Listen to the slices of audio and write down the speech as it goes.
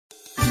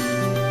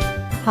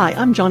Hi,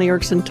 I'm Joni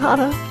Eareckson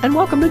Tada, and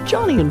welcome to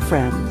Joni and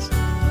Friends.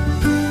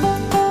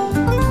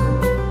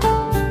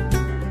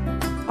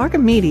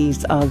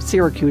 Archimedes of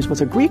Syracuse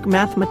was a Greek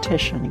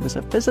mathematician. He was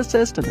a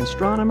physicist, an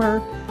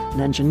astronomer,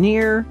 an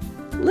engineer,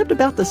 lived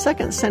about the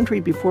 2nd century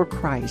before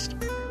Christ.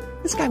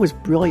 This guy was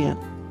brilliant,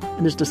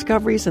 and his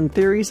discoveries and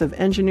theories of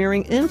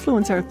engineering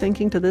influence our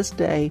thinking to this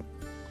day.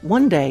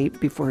 One day,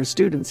 before his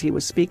students, he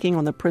was speaking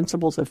on the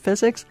principles of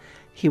physics.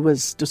 He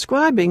was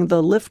describing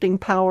the lifting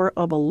power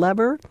of a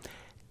lever,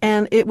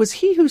 and it was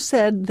he who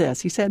said this.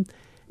 He said,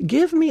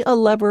 "Give me a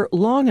lever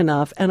long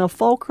enough and a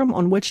fulcrum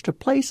on which to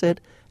place it,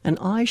 and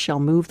I shall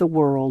move the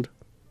world."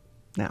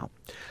 Now,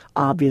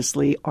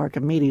 obviously,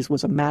 Archimedes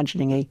was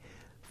imagining a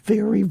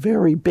very,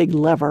 very big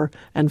lever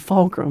and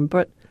fulcrum,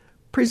 but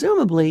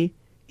presumably,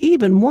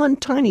 even one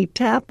tiny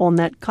tap on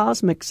that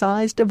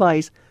cosmic-sized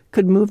device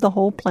could move the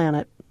whole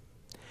planet.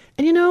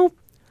 And you know,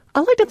 I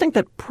like to think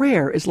that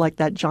prayer is like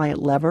that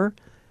giant lever.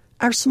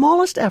 Our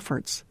smallest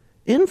efforts,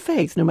 in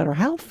faith, no matter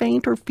how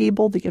faint or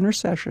feeble the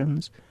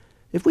intercessions,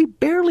 if we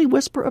barely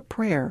whisper a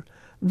prayer,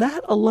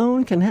 that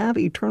alone can have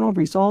eternal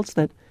results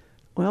that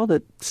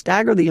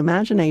stagger the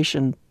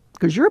imagination.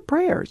 Because your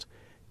prayers,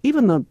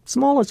 even the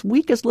smallest,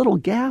 weakest little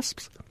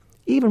gasps,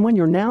 even when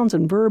your nouns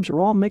and verbs are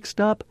all mixed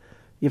up,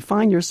 you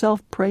find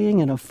yourself praying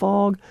in a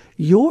fog,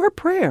 your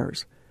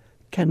prayers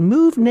can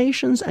move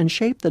nations and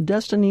shape the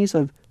destinies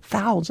of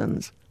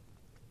thousands.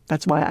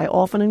 That's why I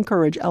often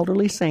encourage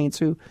elderly saints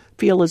who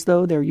feel as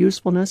though their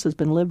usefulness has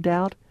been lived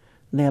out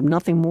and they have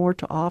nothing more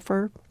to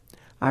offer.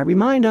 I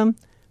remind them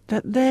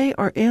that they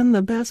are in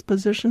the best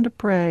position to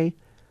pray.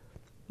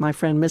 My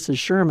friend Mrs.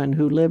 Sherman,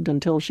 who lived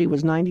until she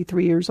was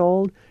 93 years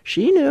old,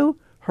 she knew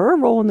her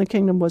role in the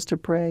kingdom was to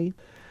pray.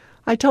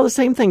 I tell the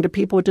same thing to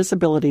people with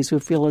disabilities who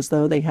feel as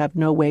though they have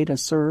no way to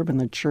serve in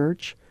the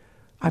church.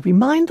 I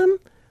remind them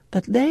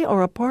that they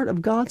are a part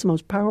of God's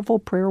most powerful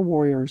prayer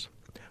warriors.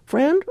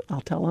 Friend,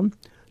 I'll tell them,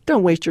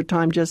 don't waste your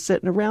time just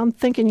sitting around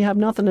thinking you have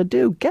nothing to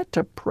do. Get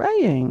to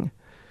praying.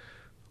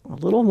 A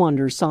little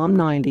wonder Psalm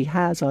 90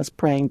 has us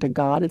praying to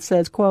God. It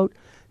says, quote,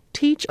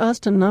 "Teach us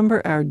to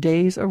number our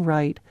days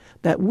aright,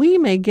 that we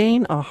may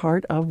gain a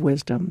heart of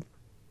wisdom."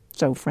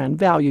 So, friend,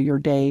 value your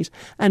days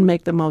and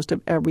make the most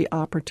of every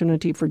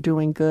opportunity for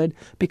doing good,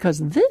 because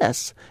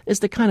this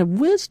is the kind of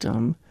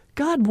wisdom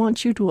God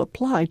wants you to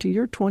apply to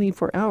your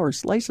 24-hour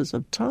slices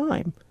of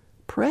time.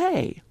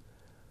 Pray.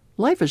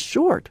 Life is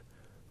short.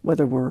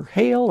 Whether we're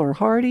hale or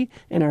hearty,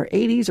 in our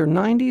 80s or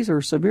 90s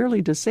or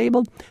severely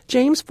disabled,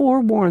 James 4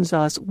 warns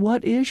us,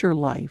 what is your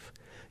life?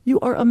 You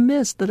are a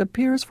mist that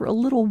appears for a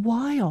little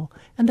while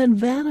and then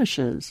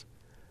vanishes.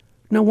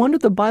 No wonder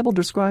the Bible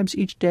describes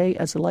each day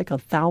as like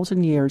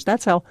 1,000 years.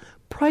 That's how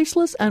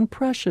priceless and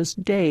precious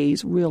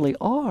days really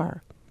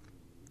are.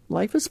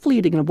 Life is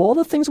fleeting, and of all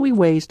the things we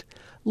waste,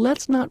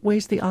 let's not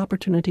waste the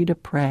opportunity to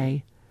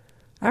pray.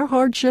 Our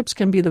hardships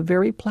can be the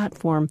very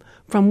platform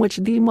from which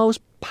the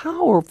most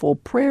powerful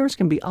prayers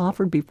can be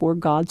offered before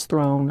God's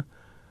throne.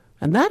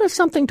 And that is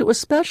something to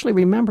especially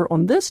remember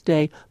on this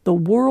day, the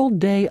World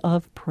Day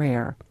of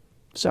Prayer.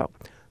 So,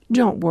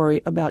 don't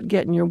worry about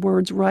getting your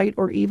words right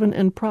or even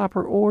in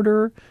proper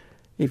order.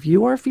 If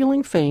you are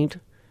feeling faint,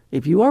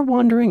 if you are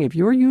wondering if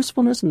your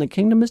usefulness in the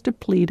kingdom is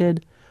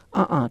depleted,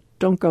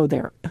 don't go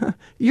there.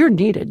 You're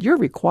needed. You're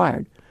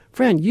required.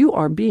 Friend, you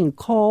are being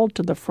called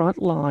to the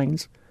front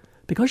lines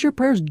because your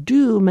prayers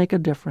do make a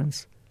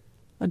difference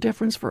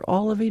for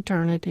all of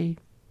eternity.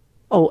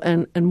 Oh,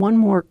 and one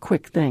more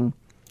quick thing.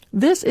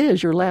 This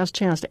is your last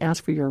chance to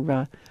ask for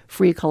your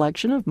free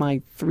collection of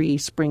my 3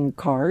 spring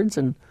cards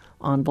and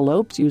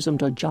envelopes. Use them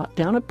to jot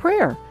down a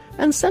prayer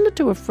and send it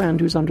to a friend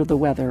who's under the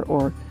weather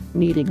or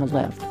needing a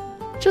lift.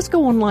 Just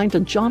go online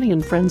to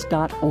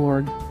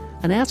joniandfriends.org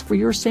and ask for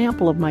your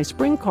sample of my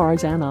spring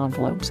cards and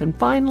envelopes. And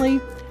finally,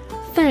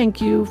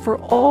 thank you for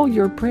all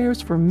your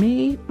prayers for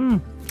me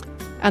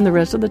and the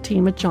rest of the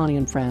team at Joni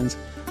and Friends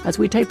as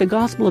we take the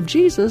gospel of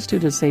Jesus to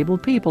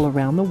disabled people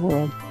around the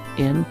world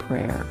in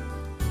prayer.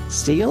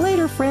 See you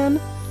later, friend.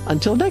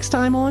 Until next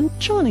time on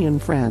Joni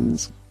and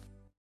Friends.